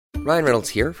Ryan Reynolds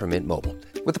here from Mint Mobile.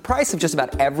 With the price of just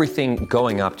about everything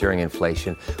going up during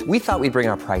inflation, we thought we'd bring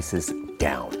our prices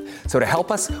down. So to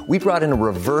help us, we brought in a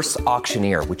reverse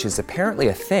auctioneer, which is apparently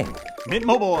a thing. Mint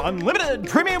Mobile Unlimited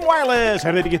Premium Wireless.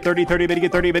 How to get 30, 30, bit to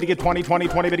get 30, bit to get 20, 20,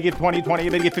 20, bit to get 20, 20,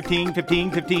 bit to get 15,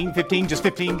 15, 15, 15, just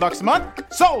 $15 a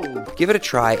month? Sold! Give it a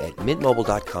try at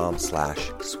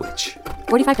mintmobile.com/switch.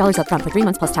 $45 up front for 3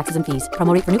 months plus taxes and fees.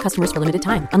 Promo rate for new customers for limited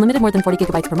time. Unlimited more than 40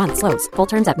 gigabytes per month. Slows full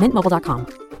terms at mintmobile.com.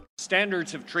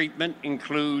 Standards of treatment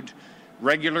include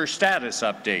regular status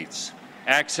updates,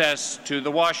 access to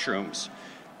the washrooms,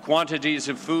 quantities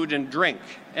of food and drink,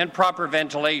 and proper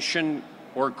ventilation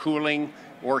or cooling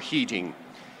or heating.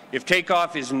 If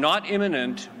takeoff is not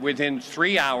imminent, within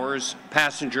 3 hours,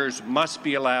 passengers must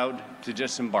be allowed to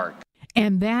disembark.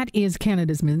 And that is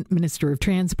Canada's Minister of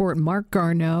Transport, Marc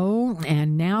Garneau.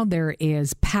 And now there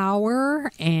is power,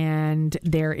 and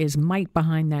there is might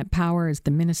behind that power as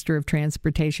the Minister of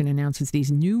Transportation announces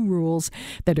these new rules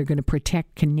that are going to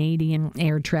protect Canadian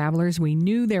air travelers. We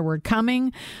knew they were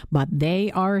coming, but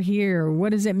they are here.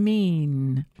 What does it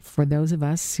mean for those of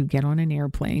us who get on an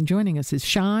airplane? Joining us is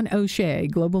Sean O'Shea,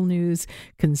 Global News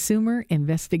consumer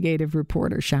investigative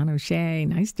reporter. Sean O'Shea,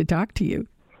 nice to talk to you.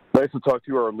 Nice to talk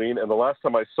to you, Arlene. And the last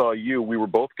time I saw you, we were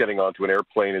both getting onto an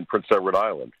airplane in Prince Edward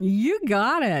Island. You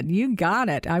got it. You got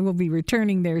it. I will be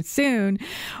returning there soon.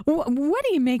 What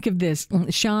do you make of this,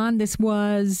 Sean?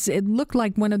 It looked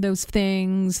like one of those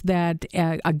things that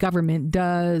a government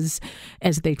does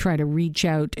as they try to reach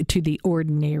out to the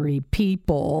ordinary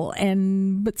people.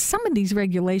 But some of these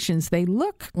regulations, they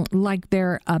look like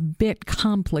they're a bit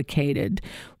complicated.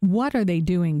 What are they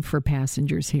doing for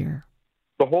passengers here?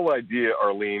 The whole idea,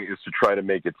 Arlene, is to try to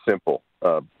make it simple.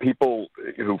 People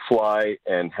who fly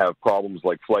and have problems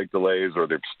like flight delays or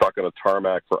they're stuck on a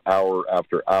tarmac for hour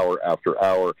after hour after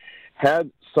hour had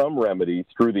some remedy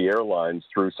through the airlines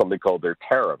through something called their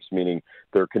tariffs, meaning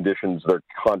their conditions, their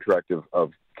contract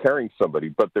of carrying somebody.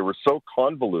 But they were so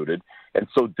convoluted and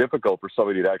so difficult for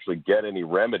somebody to actually get any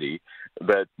remedy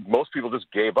that most people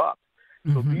just gave up.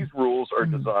 Mm-hmm. So these rules are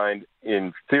designed,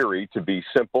 in theory, to be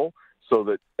simple, so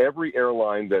that every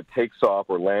airline that takes off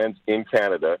or lands in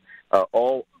Canada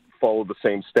all follow the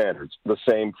same standards. The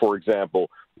same, for example,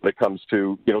 when it comes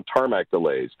to tarmac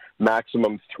delays,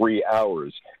 maximum 3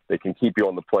 hours. They can keep you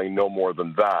on the plane no more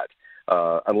than that,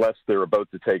 unless they're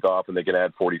about to take off and they can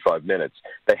add 45 minutes.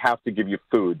 They have to give you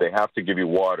food. They have to give you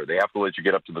water. They have to let you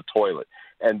get up to the toilet.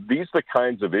 And these are the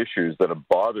kinds of issues that have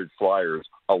bothered flyers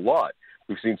a lot.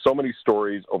 We've seen so many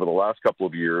stories over the last couple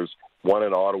of years, one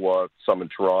in Ottawa, some in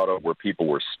Toronto, where people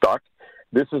were stuck.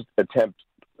 This is an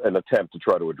attempt to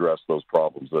try to address those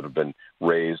problems that have been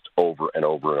raised over and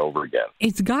over and over again.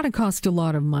 It's got to cost a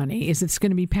lot of money. Is it going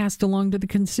to be passed along to the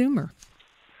consumer?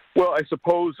 Well, I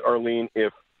suppose, Arlene,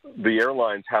 if the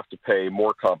airlines have to pay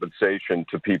more compensation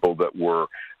to people that were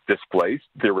displaced,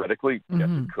 theoretically, yes,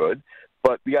 it could.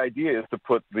 But the idea is to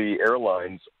put the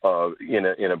airlines in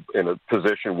a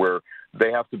position where they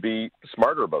have to be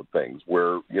smarter about things,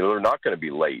 where they're not going to be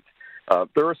late.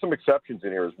 There are some exceptions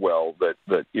in here as well. That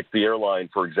if the airline,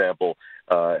 for example,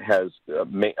 has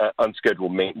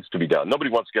unscheduled maintenance to be done, nobody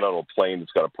wants to get on a plane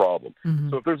that's got a problem. Mm-hmm.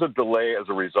 So if there's a delay as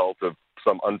a result of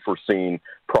some unforeseen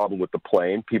problem with the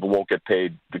plane, people won't get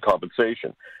paid the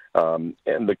compensation. And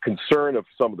the concern of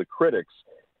some of the critics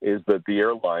is that the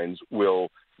airlines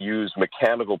will use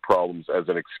mechanical problems as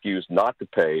an excuse not to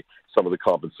pay some of the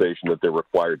compensation that they're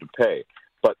required to pay.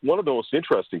 But one of the most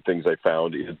interesting things I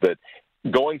found is that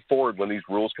going forward, when these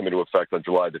rules come into effect on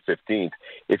July the 15th,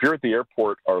 if you're at the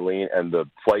airport, Arlene, and the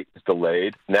flight is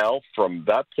delayed, now from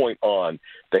that point on,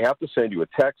 they have to send you a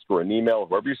text or an email,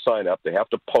 whoever you sign up, they have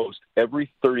to post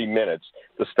every 30 minutes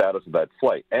the status of that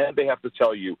flight. And they have to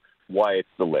tell you why it's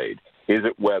delayed. Is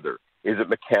it weather? Is it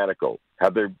mechanical?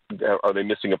 Are they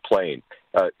missing a plane?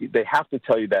 They have to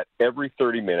tell you that every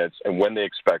 30 minutes and when they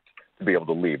expect to be able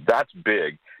to leave. That's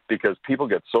big because people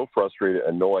get so frustrated,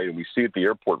 annoyed, and we see at the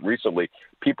airport recently,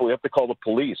 people have to call the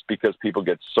police because people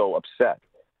get so upset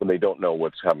when they don't know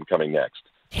what's coming next.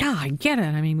 Yeah, I get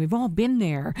it. I mean, we've all been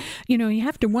there. You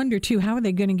have to wonder, too, how are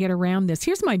they going to get around this?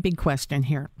 Here's my big question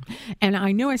here. And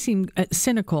I know I seem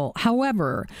cynical.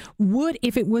 However,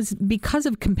 if it was because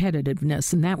of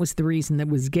competitiveness, and that was the reason that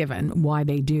was given why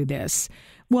they do this,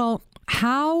 well,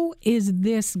 how is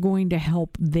this going to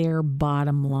help their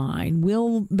bottom line?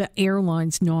 Will the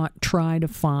airlines not try to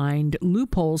find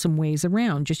loopholes and ways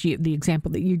around? Just the example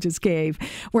that you just gave,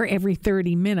 where every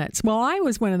 30 minutes. Well, I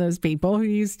was one of those people who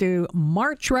used to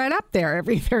march right up there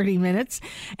every 30 minutes,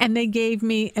 and they gave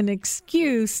me an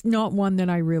excuse, not one that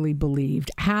I really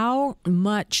believed. How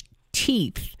much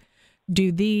teeth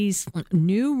do these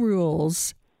new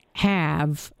rules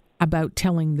have about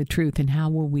telling the truth, and how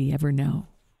will we ever know?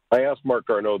 I asked Marc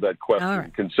Garneau that question,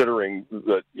 right. considering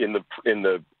that in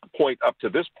the point up to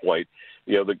this point,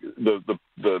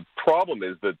 the problem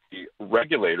is that the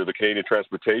regulator, the Canadian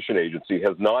Transportation Agency,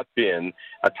 has not been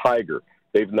a tiger.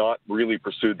 They've not really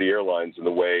pursued the airlines in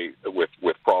the way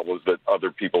with problems that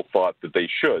other people thought that they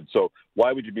should. So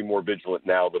why would you be more vigilant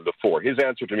now than before? His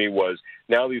answer to me was,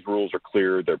 now these rules are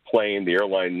clear, they're plain, the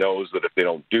airline knows that if they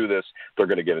don't do this, they're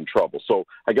going to get in trouble. So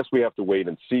I guess we have to wait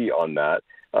and see on that.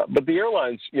 But the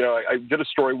airlines, I did a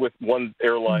story with one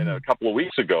airline a couple of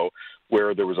weeks ago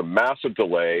where there was a massive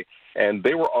delay, and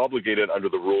they were obligated under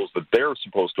the rules that they're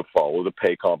supposed to follow to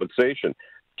pay compensation,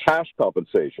 cash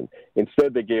compensation.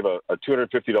 Instead, they gave a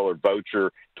 $250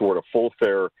 voucher toward a full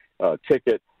fare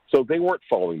ticket. So they weren't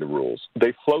following the rules.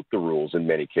 They float the rules in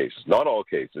many cases, not all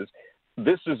cases.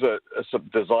 This is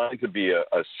designed to be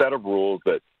a set of rules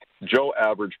that Joe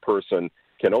average person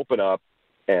can open up,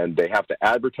 and they have to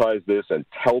advertise this and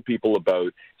tell people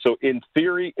about. So in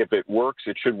theory, if it works,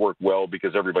 it should work well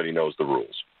because everybody knows the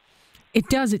rules. It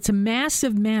does. It's a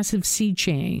massive, massive sea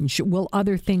change. Will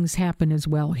other things happen as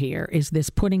well here? Is this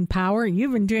putting power?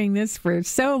 You've been doing this for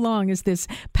so long. Is this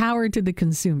power to the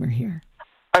consumer here?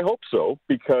 I hope so,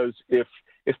 because if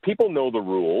people know the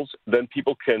rules, then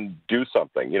people can do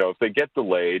something. If they get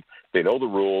delayed, they know the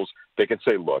rules, they can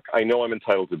say, look, I know I'm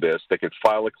entitled to this. They can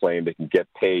file a claim. They can get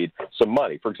paid some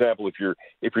money. For example, if you're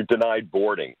denied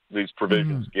boarding, these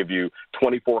provisions give you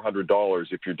 $2,400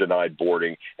 if you're denied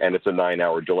boarding and it's a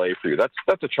 9-hour delay for you.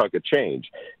 That's a chunk of change.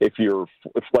 If your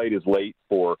flight is late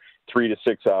for 3 to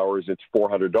 6 hours, it's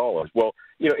 $400. Well,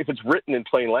 if it's written in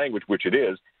plain language, which it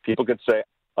is, people can say,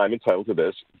 I'm entitled to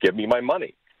this. Give me my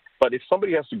money. But if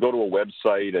somebody has to go to a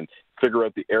website and figure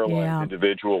out the airline's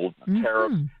individual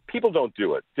tariffs, people don't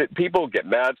do it. People get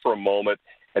mad for a moment,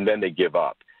 and then they give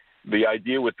up. The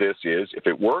idea with this is, if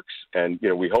it works, and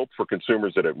we hope for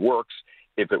consumers that it works,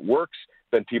 if it works,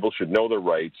 then people should know their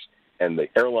rights, and the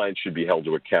airlines should be held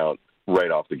to account right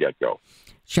off the get-go.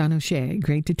 Sean O'Shea,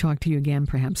 great to talk to you again.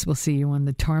 Perhaps we'll see you on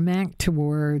the tarmac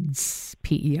towards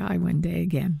PEI one day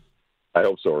again. I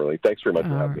hope so, Arlene. Thanks very much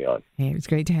for having me on. Hey, it was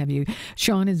great to have you.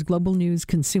 Sean is Global News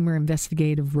Consumer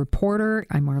Investigative Reporter.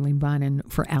 I'm Arlene Bonin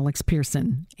for Alex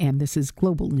Pearson, and this is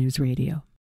Global News Radio.